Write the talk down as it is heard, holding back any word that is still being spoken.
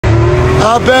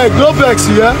I beg, no vex,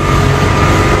 yeah?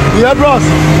 Yeah, bros.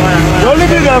 Don't leave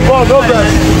me there, bro, no vex.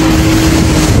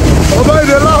 Over in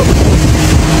the love.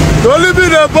 Don't leave me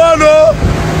there, bro, no.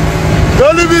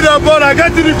 Don't leave me there, bro. I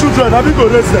got 3 children, I be go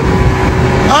raise them.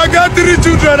 I got 3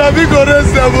 children, I be go raise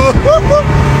them.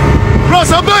 Bros,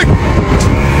 I beg.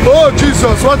 Oh,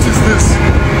 Jesus, what is this?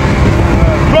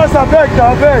 Bros, I beg,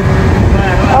 I beg.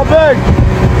 I beg.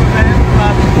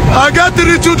 I got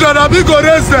 3 children, I be go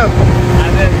raise them.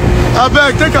 I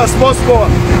beg, take a small spot.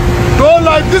 Don't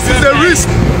like, this is a risk.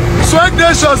 Swag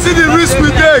Nation, see the risk we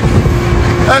take.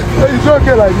 It's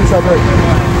okay like this, I beg.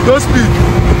 Don't speak.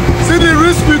 See the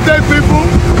risk we take, people,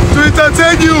 to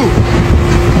entertain you.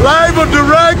 Live on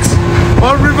direct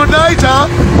on River Niger.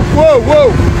 Whoa,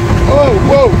 whoa. Oh,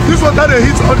 whoa. This one that they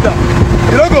hit under.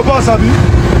 You don't go boss, Abi.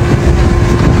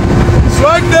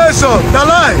 Swag Nation, the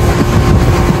lie.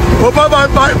 Oh,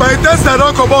 my test I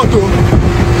don't come out, though.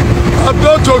 I'm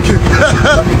not joking.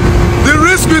 The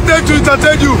risk we take to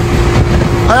entertain you.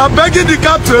 I am begging the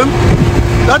captain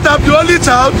that I'm the only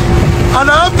child and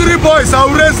I have 3 boys. I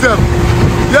will raise them.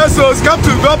 Yes, so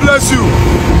captain, God bless you.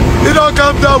 He don't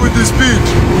come down with the speed.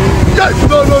 Yes,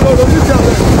 no. You tell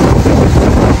them.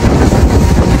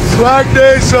 Swag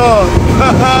Nation.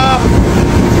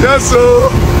 Yes, so.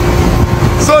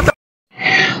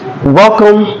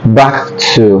 Welcome back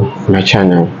to my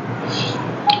channel.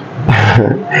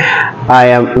 I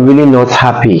am really not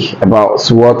happy about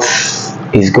what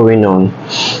is going on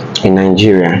in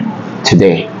Nigeria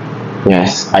today.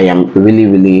 Yes, I am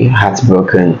really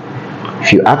heartbroken.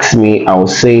 If you ask me, I will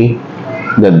say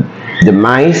the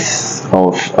demise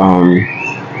of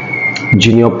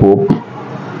Junior Pope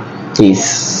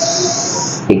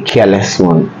is a careless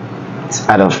one. It's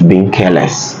out of being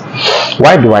careless.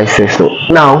 Why do I say so?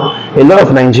 Now, a lot of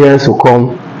Nigerians will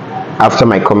come after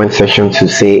my comment section to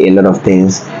say a lot of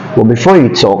things, but before you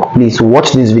talk, please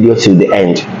watch this video till the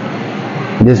end.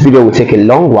 This video will take a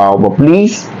long while, but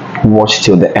please watch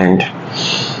till the end.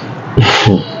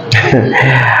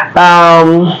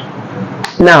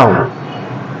 Now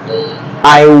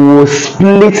I will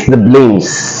split the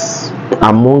blames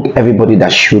among everybody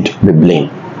that should be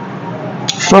blamed.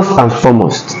 First and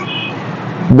foremost,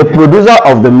 the producer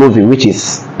of the movie, which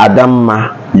is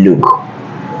Adamma Luke.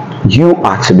 You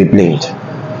are to be blamed.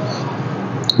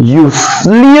 You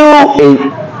flew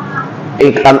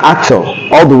an actor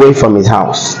all the way from his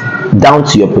house down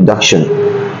to your production,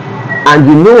 and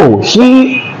you know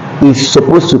he is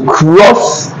supposed to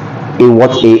cross a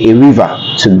river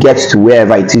to get to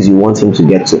wherever it is you want him to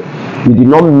get to. You did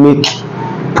not make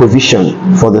provision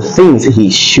for the things he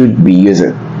should be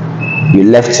using. You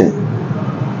left him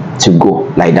to go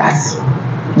like that.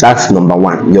 That's number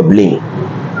one, your blame.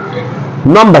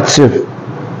 Number 2,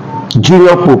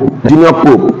 Junior Pope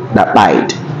that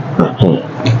died.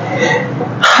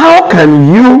 How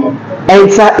can you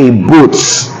enter a boat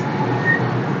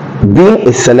being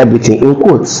a celebrity, in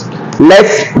quotes?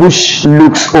 Let's push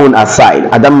Luke's own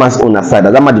aside, Adamma's own aside.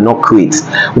 Adamma did not create.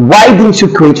 Why didn't you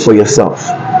create for yourself?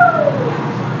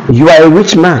 You are a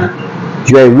rich man.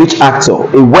 You are a rich actor,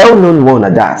 a well-known one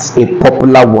at that, a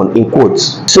popular one, in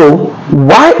quotes. So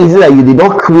why is it that you did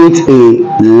not create a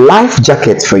life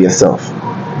jacket for yourself?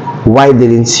 Why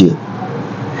didn't you?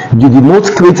 You did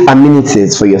not create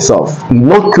amenities for yourself. You did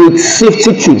not create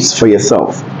safety tips for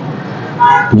yourself.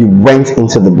 You went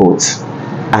into the boat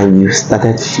and you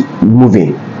started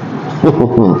moving.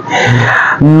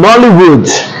 Nollywood.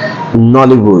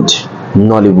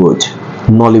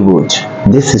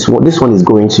 This one is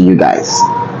going to you guys.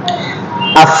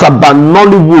 Asaba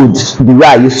Nollywood, the way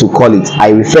I used to call it, I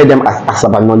refer them as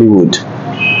Asaba Nollywood,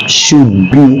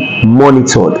 should be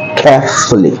monitored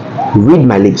carefully. Read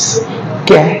my lips.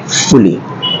 Carefully.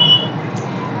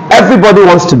 Everybody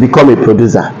wants to become a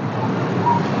producer.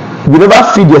 You never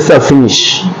feed yourself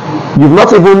finish. You've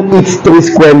not even eaten 3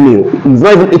 square meal. You've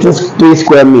not even eaten 3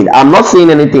 square meal. I'm not saying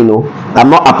anything, no. I'm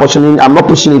not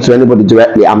pushing it to anybody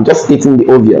directly. I'm just stating the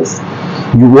obvious.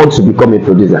 You want to become a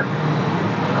producer.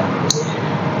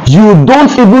 You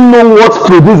don't even know what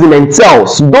producing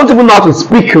entails. You don't even know how to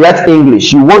speak correct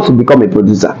English. You want to become a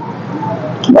producer.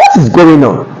 What is going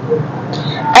on?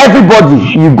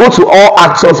 Everybody, you go to all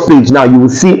actors page now, you will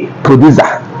see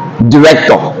producer,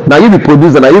 director. Now you be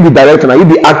producer, now you be director, now you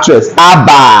be actress.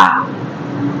 Abba,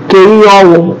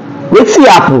 Kenyon, let's see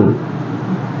happen.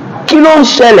 Kilo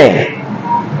shele.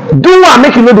 Do one,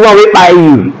 make you know the one way by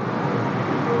you.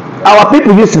 Our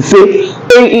people used to say,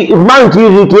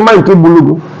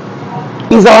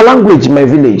 is our language in my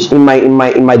village, in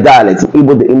my dialect,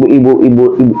 Igbo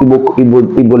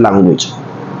language.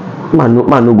 Man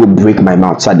no go break my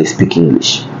mouth so they speak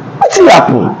English. What's it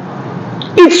happen?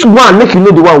 Each one make you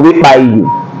know the one wey buy you.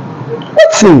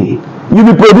 Wetin? You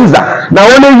be producer, na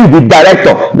only you be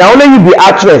director, na only you be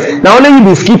actress, na only you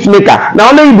be skit maker, na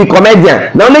only you be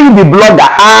comedian, na only you be blogger.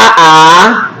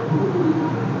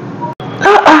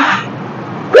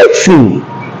 Wetin?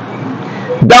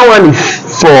 That one is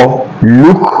for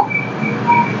Luke,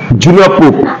 Junior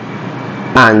Pope,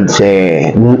 and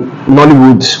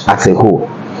Nollywood as a whole.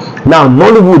 Now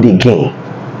Nollywood again.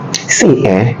 See,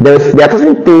 there are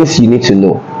certain things you need to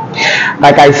know.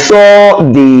 Like I saw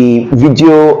the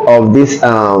video of this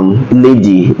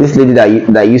lady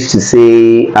that used to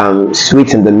say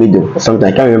sweet in the middle or something.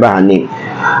 I can't remember her name.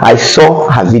 I saw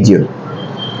her video.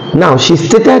 Now she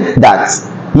stated that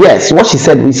yes, what she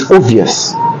said is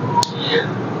obvious.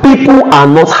 People are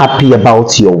not happy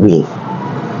about your win.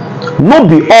 Not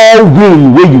be all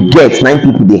win wey you get 9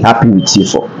 people they happy with you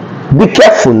for. Be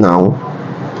careful now.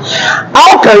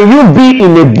 How can you be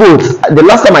in a boat? The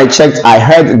last time I checked, I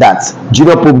heard that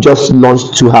Junior Pope just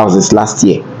launched 2 houses last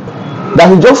year. That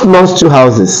he just launched 2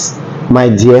 houses, my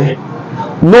dear.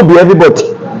 No be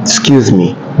everybody, excuse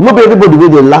me, no be everybody wey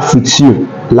dey laugh with you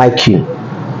like you.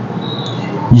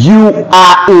 You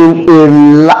are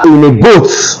in a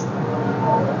boat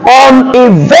on a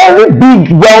very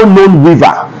big, well-known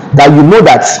river that you know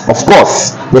that, of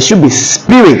course, there should be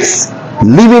spirits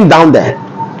living down there.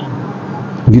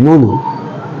 You don't know.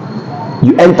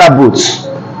 You enter boat,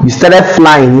 you started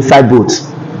flying inside boat,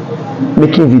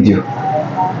 making video,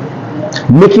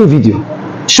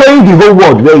 showing the whole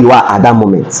world where you are at that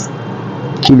moment.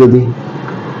 Kilode,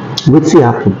 wetin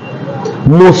happen?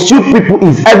 Most you people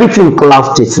is everything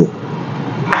cloud chasing.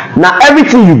 Now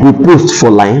everything you go post for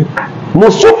line,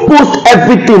 most you post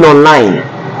everything online.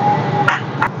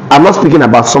 I'm not speaking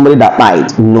about somebody that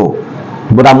died, no,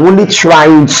 but I'm only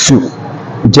trying to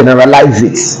generalize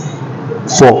it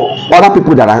for other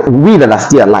people that are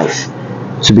still alive,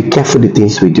 to be careful the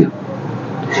things we do.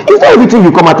 It's not everything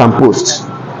you come out and post.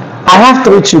 I have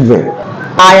 3 children.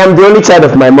 I am the only child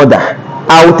of my mother.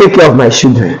 I will take care of my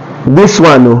children. This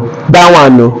one, no, that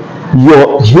one, no.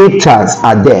 Your haters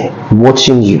are there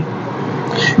watching you.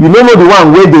 You don't know the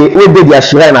one where they their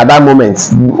shrine at that moment.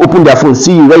 Open their phone,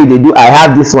 see you where they do. I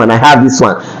have this one.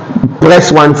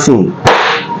 Press one thing,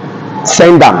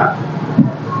 send them.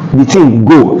 The thing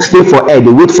go, stay for air,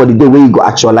 they wait for the day where you go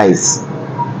actualize.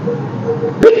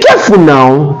 Be careful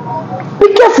now.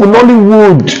 Be careful,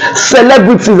 Nollywood,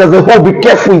 celebrities as a whole, be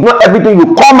careful. It's not everything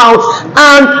you come out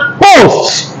and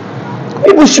post.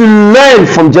 People should learn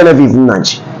from Genevieve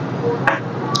Nnaji.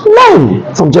 Learn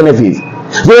from Genevieve.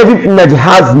 Genevieve Nnaji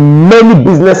has many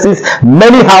businesses,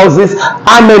 many houses.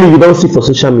 How many you don't see for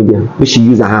social media which she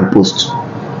use her hand post?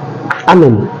 How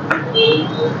many?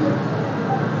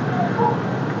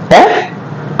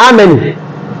 How many?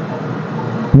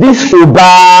 This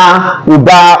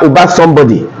Uba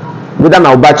somebody, whether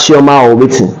na Uba Chioma or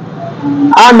waiting.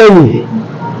 How many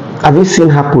have you seen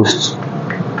her post?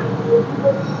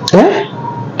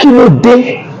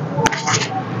 Kilode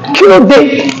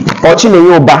or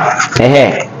Chinenye Uba.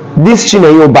 This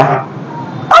Chinenye Uba.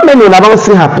 How many have not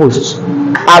seen her post?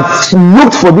 I've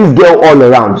looked for this girl all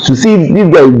around to see if this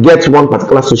girl gets one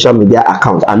particular social media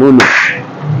account. I don't know.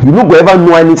 You no go ever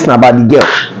know anything about the girl.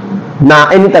 Now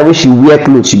anytime when she wear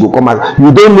clothes, she go come out.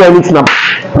 You don't know anything about.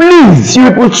 Please, you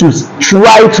people should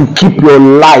try to keep your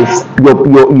life,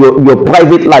 your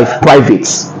private life private.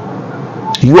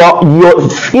 Your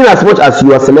in as much as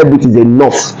you are celebrity is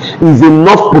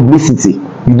enough publicity.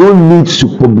 You don't need to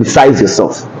publicize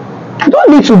yourself. You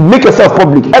don't need to make yourself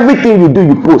public. Everything you do,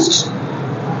 you post.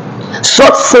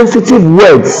 Such sensitive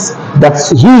words that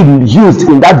he used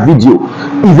in that video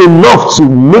is enough to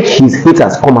make his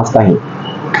haters come after him.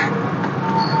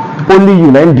 Only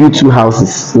you now built 2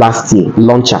 houses last year,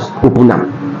 launcher, open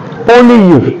them. Only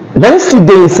you. Then still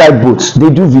they inside boats, they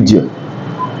do video.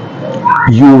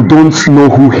 You don't know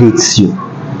who hates you.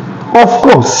 Of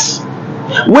course,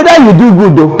 whether you do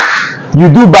good though, you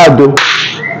do bad though,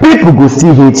 people go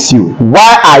still hate you.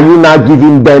 Why are you now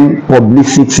giving them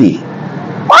publicity?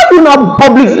 Why do you not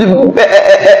publicly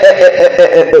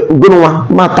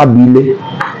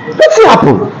what's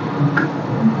happen?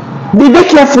 Be very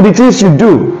careful the things you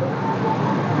do.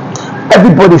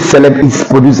 Everybody celeb is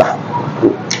producer.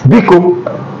 Biko,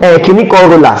 can you call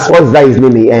Rollers? What's that his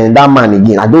name? And that man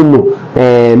again, I don't know.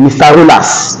 Mr.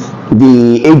 Rollers,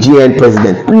 the AGN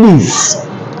president. Please,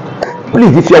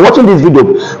 if you are watching this video,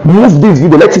 move this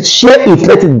video, let it share it,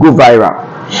 let it go viral.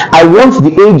 I want the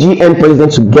AGN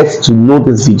president to get to know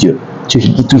this video, to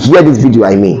hear this video.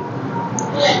 I mean,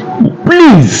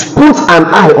 please put an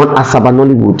eye on Asaba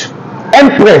Nollywood.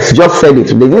 Empress just said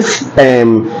it.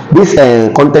 This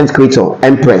content creator,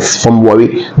 Empress from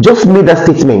Warri, just made that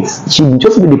statement. She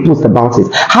just made a post about it.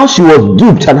 How she was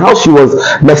duped and how she was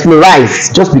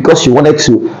mesmerized just because she wanted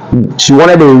a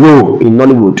role in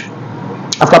Nollywood.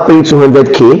 After paying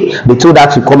 200k, they told her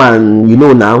to come and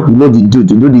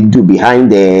the do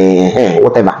behind the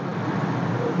whatever.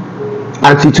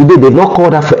 Until today, they've not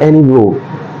called her for any role.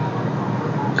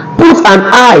 Put an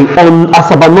eye on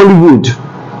Asaba Nollywood.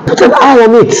 Put an eye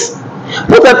on it.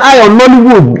 Put an eye on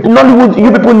Nollywood. Nollywood,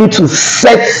 you people need to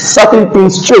set certain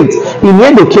things straight. In the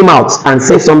end, they came out and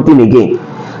said something again.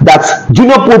 That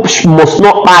Junior Pope must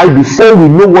not lie before we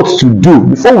know what to do.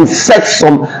 Before we set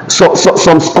some scores.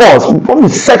 Before we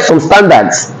set some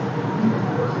standards.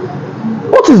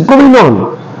 What is going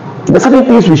on? There are certain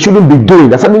things we shouldn't be doing.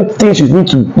 There are certain things you need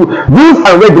to do. Rules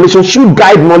and regulations should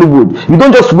guide Nollywood. You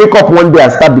don't just wake up one day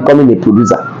and start becoming a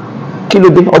producer. Kilo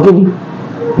de again.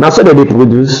 Now so that they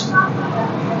produce.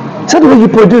 So the way you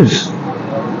produce.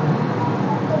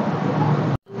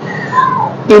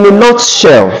 In a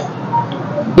nutshell,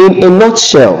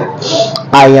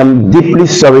 I am deeply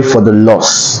sorry for the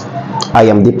loss. I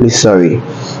am deeply sorry.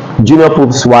 Junior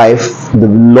Pope's wife, the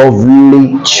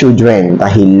lovely children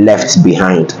that he left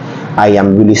behind. I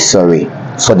am really sorry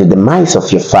for the demise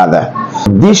of your father.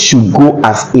 This should go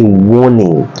as a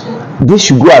warning. This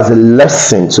should go as a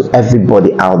lesson to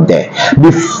everybody out there.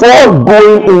 Before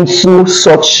going into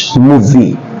such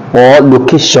movie or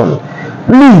location,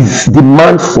 please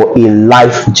demand for a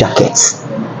life jacket.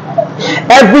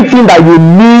 Everything that you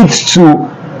need to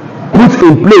put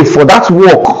in place for that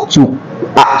work to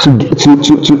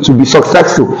be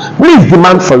successful, please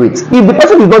demand for it. If the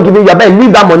person is not giving you, then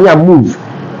leave that money and move.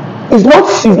 It's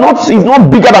not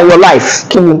bigger than your life.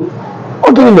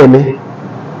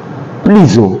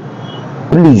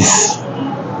 Please,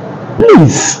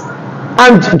 please,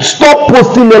 and stop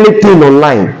posting anything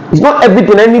online. It's not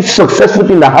everything, any successful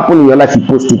thing that happened in your life, you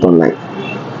post it online.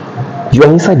 You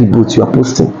are inside the boat, you are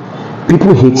posting.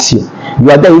 People hate you. You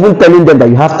are there even telling them that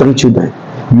you have 3 children.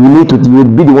 You will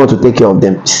be the one to take care of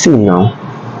them. See now.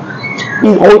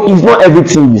 It's not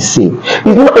everything you say.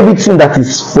 It's not everything that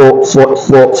is for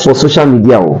social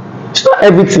media. It's not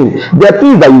everything. There are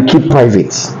things that you keep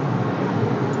private.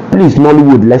 Please,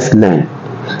 Nollywood, let's learn.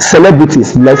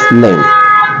 Celebrities, let's learn.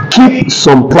 Keep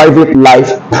some private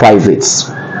life private.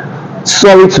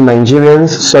 Sorry to Nigerians,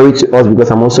 sorry to us,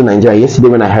 because I'm also Nigerian. Yesterday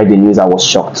when I heard the news, I was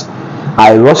shocked.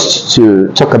 I rushed to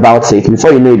talk about it.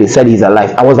 Before you know it, they said he's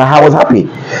alive. I was happy.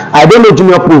 I don't know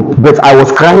Junior Pope, but I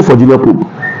was crying for Junior Pope.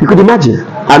 You could imagine.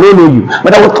 I don't know you,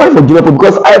 but I was crying for Junior Pope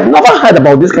because I've never heard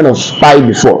about this kind of spy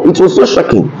before. It was so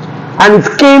shocking, and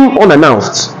it came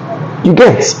unannounced. You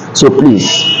get? So please,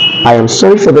 I am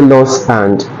sorry for the loss,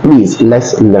 and please,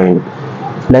 let's learn.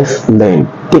 Let's learn.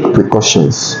 Take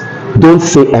precautions. Don't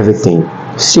say everything.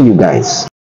 See you guys.